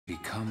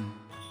become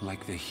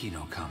like the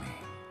Hinokami.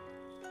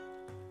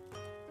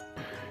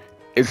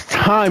 It's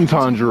time,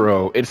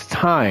 Tanjiro. It's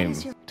time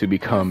to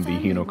become the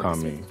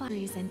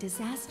Hinokami. And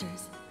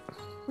disasters.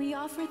 We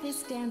offer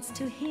this dance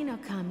to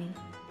Hinokami,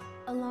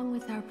 along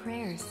with our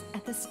prayers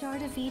at the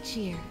start of each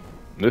year.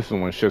 This is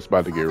when shit's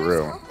about to get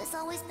real. Hope has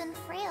always been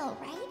frail,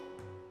 right?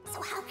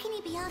 So how can he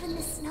be out in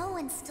the snow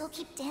and still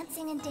keep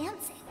dancing and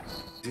dancing?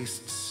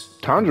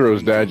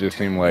 Tanjiro's dad just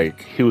seemed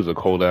like he was a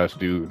cold ass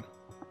dude.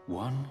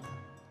 One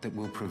that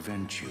will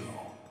prevent you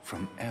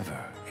from ever.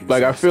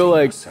 Like, I feel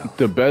like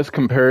the best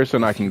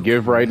comparison I can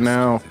give right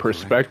now,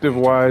 perspective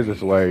wise,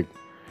 is like,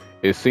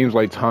 it seems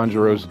like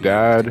Tanjiro's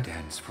dad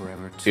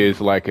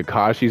is like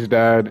Kakashi's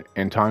dad,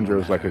 and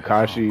Tanjiro's like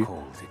Kakashi.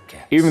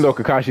 Even though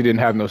Kakashi didn't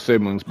have no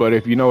siblings, but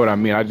if you know what I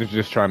mean, I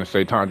just trying to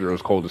say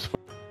Tanjiro's cold as f,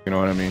 you know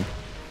what I mean?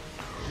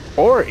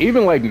 Or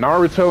even like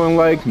Naruto and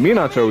like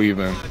Minato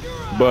even.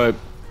 But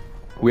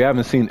we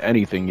haven't seen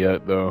anything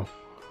yet though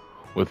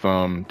with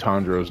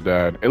Tanjiro's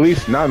dad. At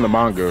least not in the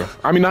manga.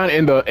 I mean, not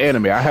in the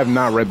anime. I have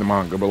not read the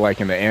manga, but like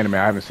in the anime, I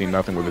haven't seen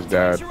nothing with his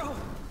dad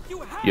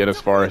yet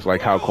as far as like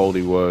how cold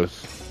he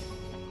was.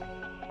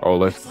 Oh,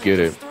 let's get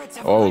it.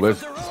 Oh,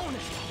 let's...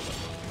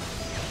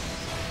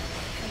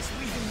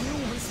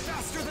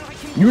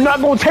 You're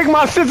not gonna take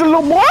my scissors,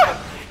 little boy? I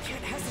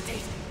can't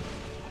hesitate.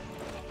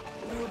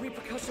 There are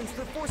repercussions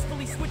for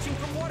forcefully switching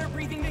from water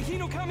breathing to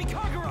Hinokami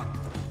Kagura.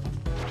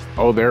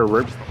 Oh, there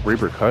are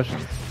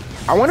repercussions.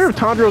 I wonder if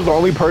Tanjiro's the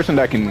only person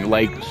that can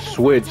like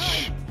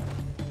switch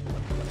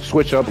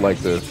up like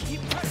this,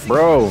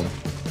 bro.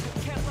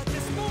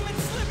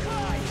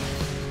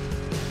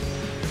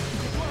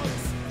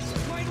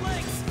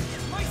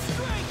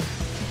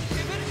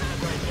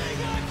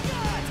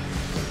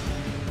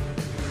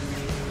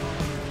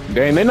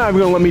 Dang, they're not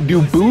even gonna let me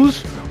do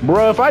boost?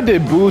 Bro, if I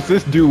did boost,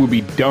 this dude would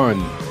be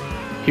done.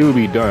 He would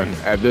be done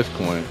at this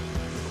point.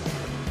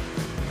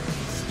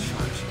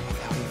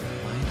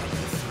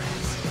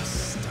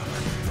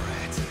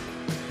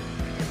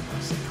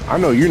 I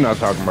know you're not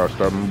talking about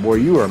stubborn, boy.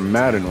 You are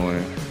mad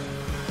annoying.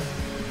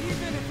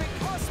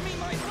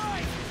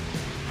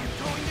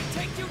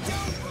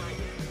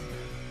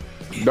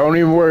 Don't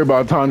even worry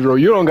about Tanjiro.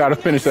 You don't gotta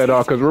finish that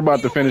off, because we're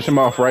about to finish him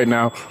off right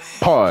now.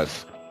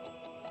 Pause.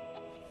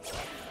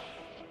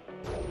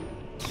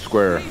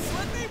 Square.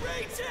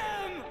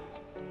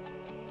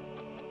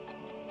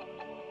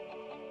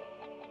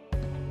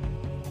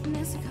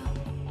 Nezuko,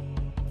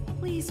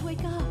 please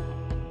wake up.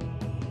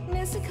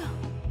 Nezuko,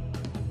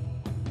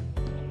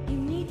 you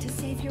need to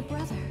save your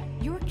brother.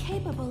 You're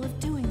capable of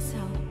doing so.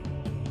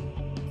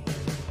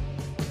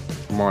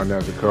 Come on,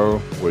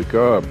 Nezuko, wake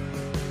up.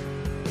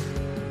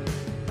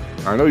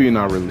 I know you're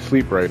not really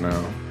asleep right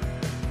now.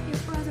 Your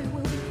brother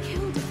will be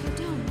killed if you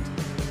don't.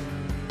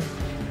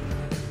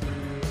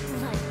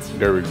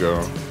 There we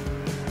go.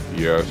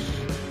 Yes,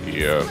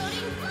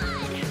 yes,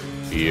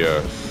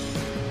 yes,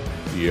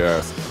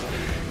 yes,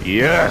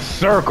 yes,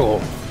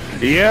 circle.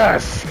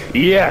 Yes,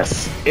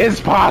 yes, it's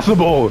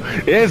possible.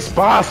 It's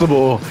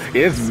possible.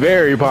 It's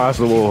very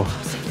possible.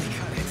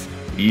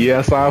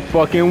 Yes, I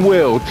fucking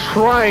will.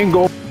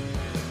 Triangle.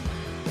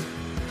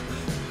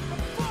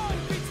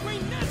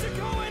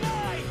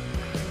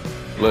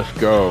 Let's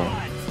go.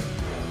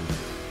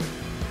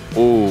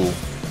 Ooh,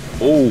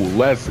 ooh,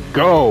 let's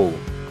go.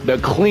 The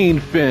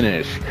clean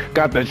finish.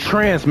 Got the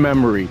trance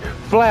memory.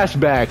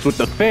 Flashbacks with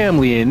the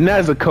family and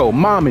Nezuko,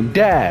 mom and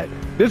dad.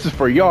 This is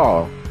for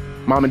y'all.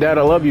 Mom and dad,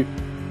 I love you.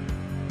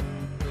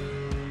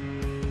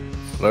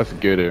 Let's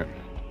get it.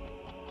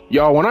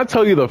 Y'all, when I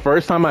tell you the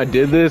first time I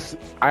did this,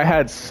 I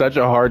had such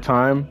a hard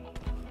time.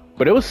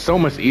 But it was so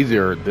much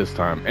easier this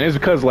time. And it's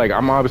because, like,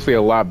 I'm obviously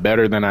a lot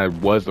better than I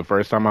was the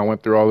first time I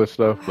went through all this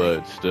stuff,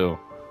 but still.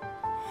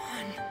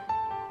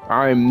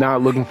 I'm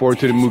not looking forward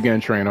to the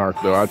Mugen Train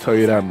arc, though. I'll tell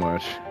you that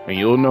much. And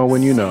you'll know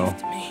when you know.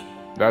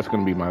 That's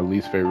going to be my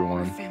least favorite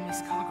one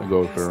to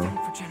go through.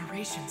 For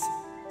generations,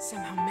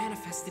 somehow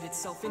manifested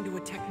itself into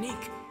a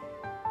technique.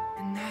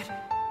 And that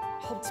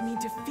helped me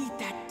defeat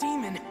that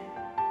demon.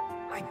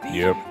 I beat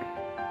him.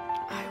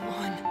 I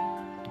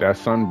won. That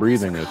sun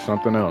breathing is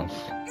something else.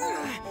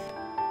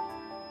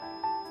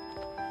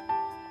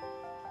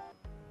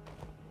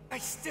 I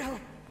still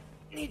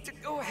need to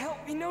go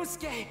help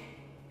Inosuke.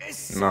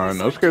 Nah,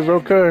 Inosuke's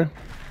okay.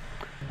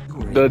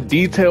 The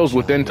details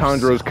within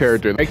Tanjiro's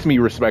character makes me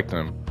respect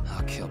him.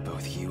 I'll kill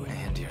both you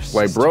and your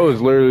Like, bro is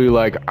literally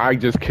like, I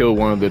just killed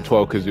one of the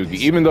 12 Kazuki.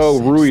 Even though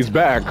Rui's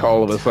back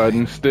all of a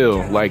sudden,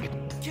 still, like...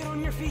 Get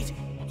on your feet.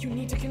 You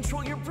need to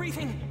control your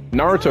breathing.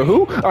 Naruto,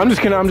 who? I'm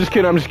just kidding, I'm just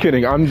kidding, I'm just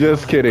kidding, I'm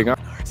just kidding.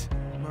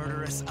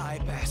 Murderous eye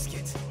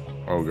basket.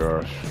 Oh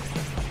gosh.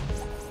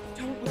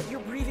 Don't let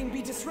your breathing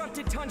be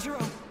disrupted,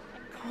 Tanjiro.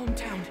 Calm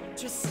down.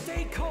 Just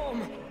stay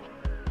calm.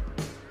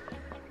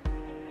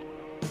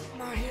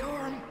 My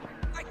arm.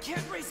 I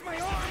can't raise my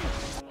arm.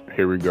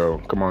 Here we go.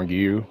 Come on,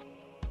 Gyu.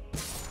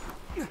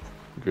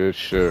 Good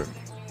shit.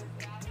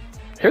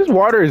 His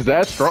water is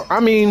that strong. I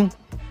mean,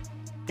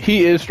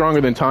 he is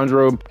stronger than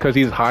Tanjiro because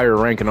he's higher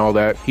rank and all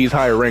that. He's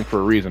higher rank for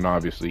a reason,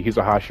 obviously. He's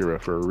a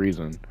Hashira for a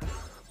reason.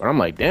 But I'm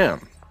like,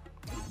 damn.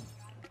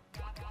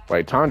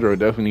 Like Tanjiro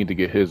definitely need to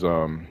get his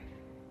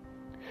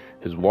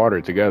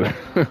water together.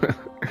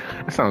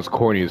 That sounds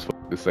corny as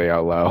fuck to say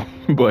out loud,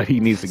 but he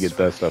needs to get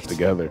that stuff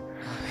together.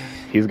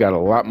 He's got a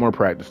lot more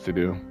practice to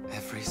do.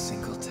 Every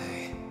single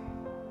day,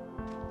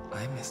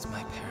 I missed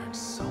my parents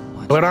so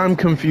much. But I'm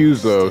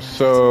confused though.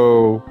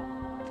 So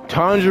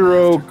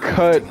Tanjiro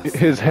cut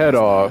his head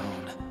off.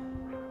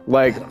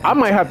 Like, I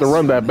might have to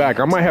run that back.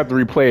 I might have to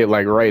replay it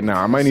like right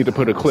now. I might need to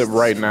put a clip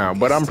right now.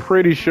 But I'm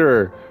pretty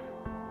sure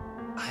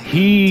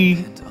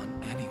he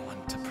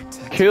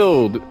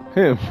killed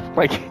him.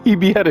 Like, he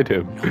beheaded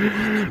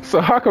him.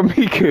 So how come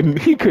he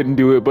couldn't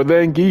do it, but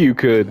then Giyu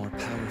could?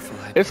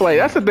 It's like,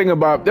 that's the thing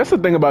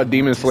about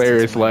Demon Slayer.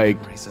 It's like,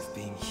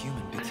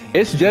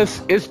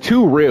 it's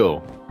too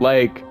real.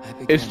 Like,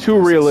 it's too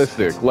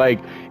realistic. Like,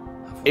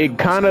 it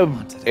kind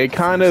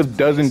of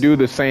doesn't do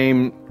the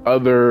same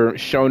other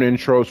shonen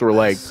tropes where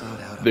like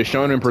the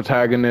shonen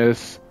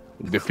protagonist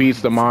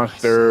defeats the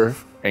monster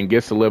and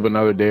gets to live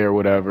another day or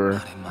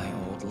whatever.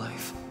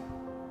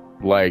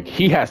 Like,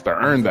 he has to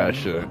earn that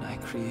shit.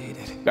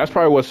 That's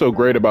probably what's so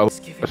great about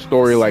a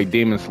story like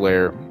Demon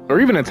Slayer or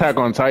even Attack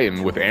on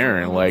Titan with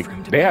Eren.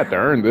 Like, they had to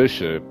earn this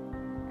shit.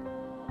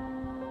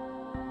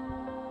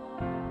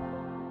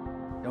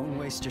 Don't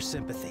waste your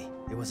sympathy.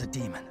 It was a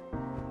demon.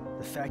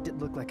 The fact it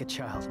looked like a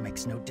child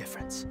makes no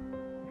difference.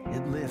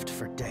 It lived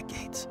for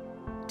decades,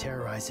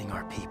 terrorizing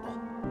our people.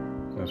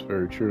 That's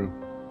very true.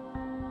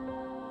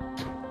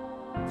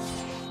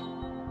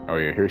 Oh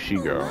yeah, here she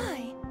goes.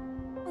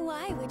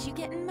 Why would you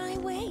get in my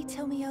way,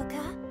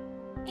 Tomioka?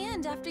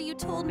 And after you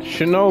told me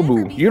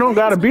Shinobu, you don't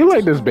gotta be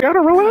like this, baby. You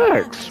gotta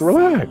relax,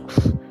 relax.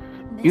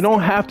 You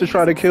don't have to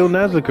try to kill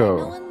Nezuko.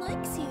 No one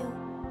likes you.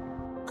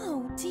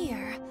 Oh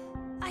dear,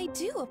 I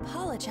do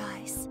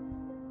apologize.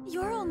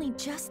 You're only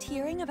just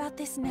hearing about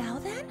this now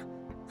then?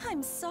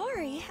 I'm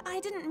sorry, I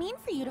didn't mean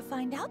for you to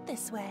find out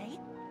this way.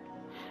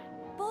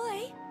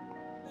 Boy.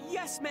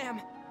 Yes, ma'am.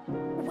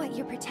 What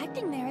you're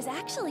protecting there is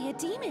actually a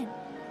demon.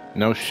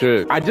 No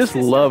shit. I just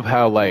love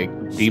how like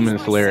Demon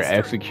Slayer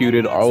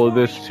executed all of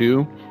this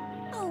too.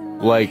 Oh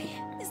my. Like,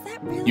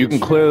 Really you can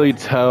clearly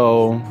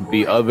tell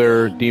the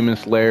other Demon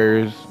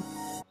Slayers,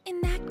 in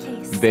that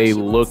case, they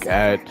look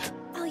at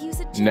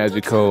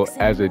Nezuko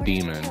as a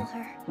demon.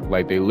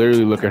 Like, they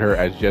literally look at her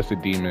as just a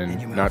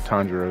demon, not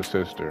Tanjiro's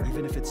sister.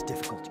 Even if it's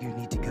difficult, you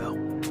need to go.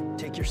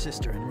 Take your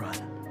sister and run.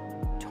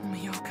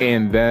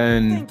 And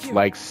then,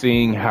 like,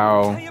 seeing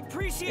how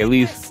at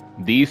least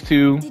these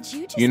two,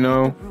 you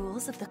know,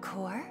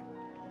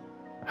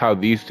 how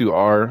these two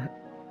are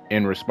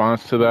in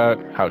response to that,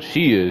 how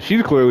she is.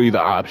 She's clearly the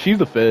op. She's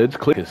the feds.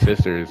 His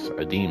sister is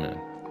a demon,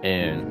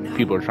 and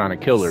people are trying to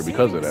kill her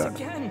because of that.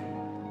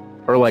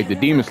 Or like the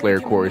Demon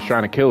Slayer Corps is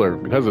trying to kill her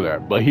because of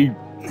that. But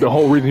the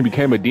whole reason he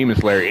became a Demon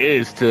Slayer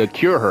is to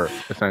cure her,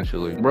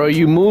 essentially. Bro,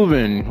 you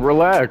moving?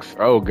 Relax.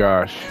 Oh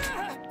gosh.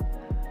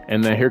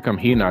 And then here come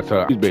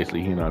Hinata. She's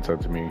basically Hinata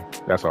to me.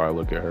 That's how I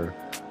look at her.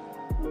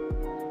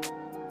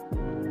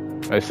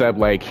 Except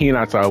like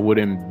Hinata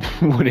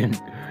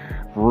wouldn't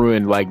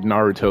ruin like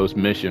Naruto's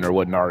mission or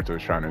what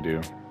Naruto's trying to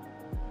do.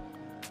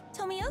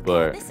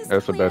 But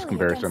that's the best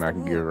comparison I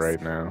can give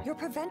right now.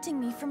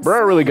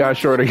 Bro really got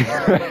short a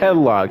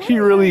headlock. He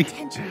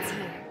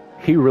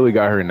really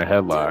got her in the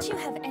headlock. Don't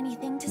you have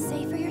anything to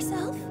say for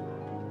yourself?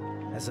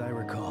 As I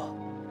recall,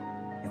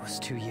 it was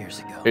 2 years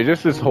ago. It's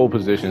just this whole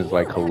position is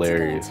like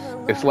hilarious.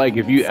 It's like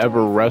if you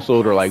ever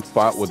wrestled or like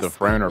fought with a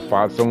friend or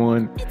fought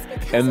someone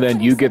and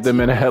then you get them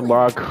in a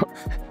headlock.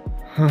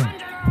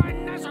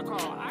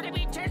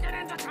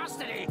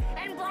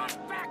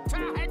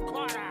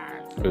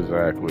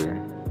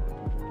 Exactly.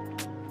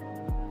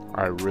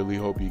 I really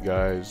hope you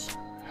guys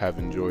have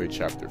enjoyed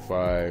chapter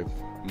 5.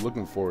 I'm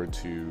looking forward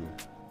to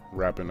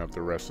wrapping up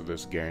the rest of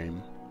this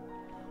game.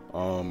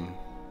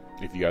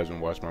 If you guys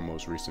haven't watched my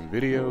most recent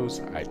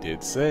videos, I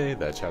did say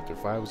that chapter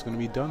 5 was going to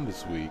be done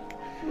this week.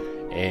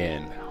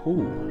 And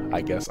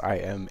I guess I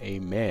am a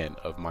man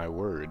of my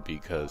word,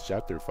 because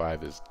chapter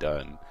 5 is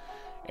done.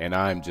 And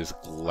I'm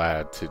just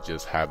glad to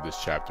just have this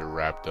chapter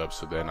wrapped up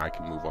so then I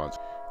can move on.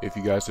 If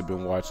you guys have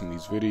been watching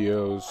these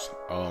videos,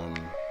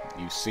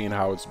 you've seen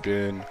how it's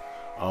been.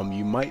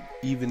 You might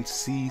even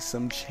see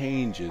some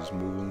changes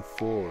moving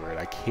forward.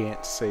 I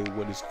can't say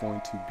what it's going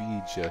to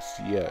be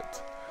just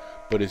yet,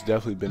 but it's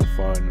definitely been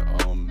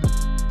fun.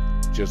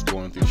 Just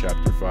going through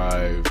chapter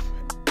 5,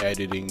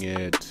 editing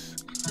it,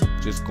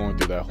 just going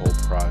through that whole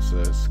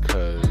process.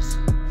 Because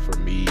for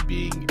me,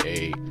 being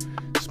a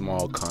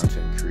small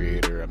content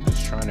creator, I'm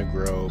just trying to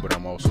grow, but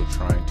I'm also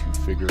trying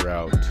to figure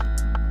out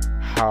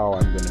how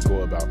I'm going to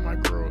go about my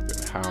growth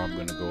and how I'm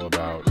going to go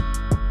about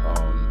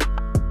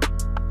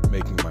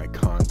making my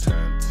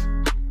content,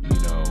 you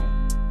know,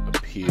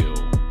 appeal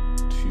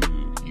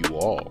to you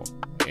all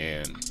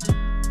and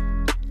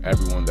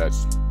everyone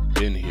that's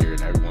been here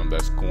and everyone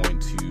that's going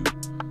to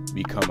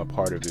become a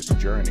part of this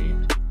journey.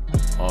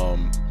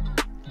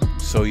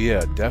 So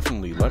yeah,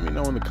 definitely let me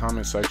know in the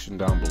comment section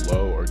down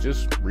below, or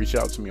just reach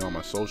out to me on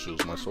my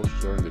socials. My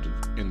socials are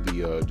in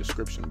the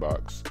description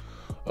box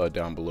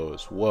down below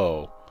as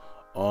well.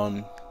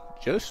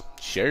 Just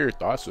share your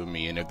thoughts with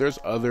me, and if there's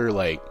other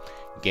like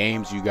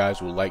games you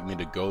guys would like me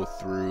to go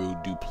through,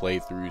 do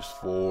playthroughs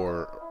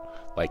for,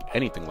 like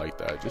anything like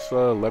that, just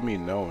let me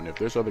know. And if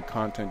there's other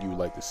content you would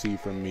like to see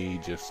from me,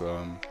 just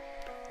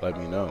let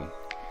me know.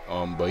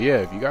 But yeah,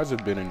 if you guys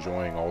have been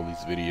enjoying all these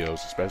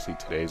videos, especially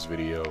today's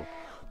video,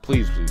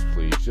 please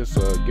just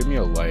give me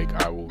a like.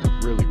 I will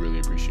really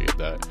appreciate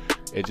that.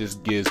 It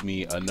just gives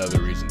me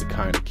another reason to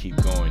kind of keep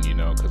going, you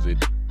know, because it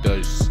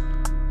does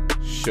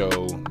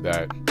show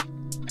that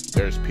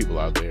there's people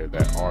out there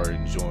that are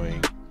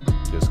enjoying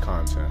this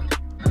content.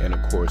 And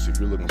of course, if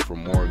you're looking for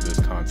more of this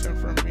content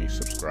from me,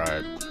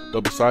 subscribe.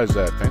 But besides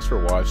that, thanks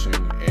for watching,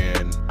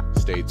 and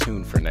stay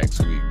tuned for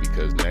next week,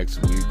 because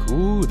next week,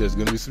 ooh, there's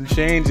gonna be some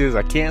changes.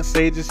 I can't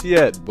say just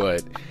yet,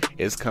 but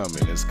it's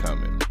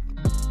coming.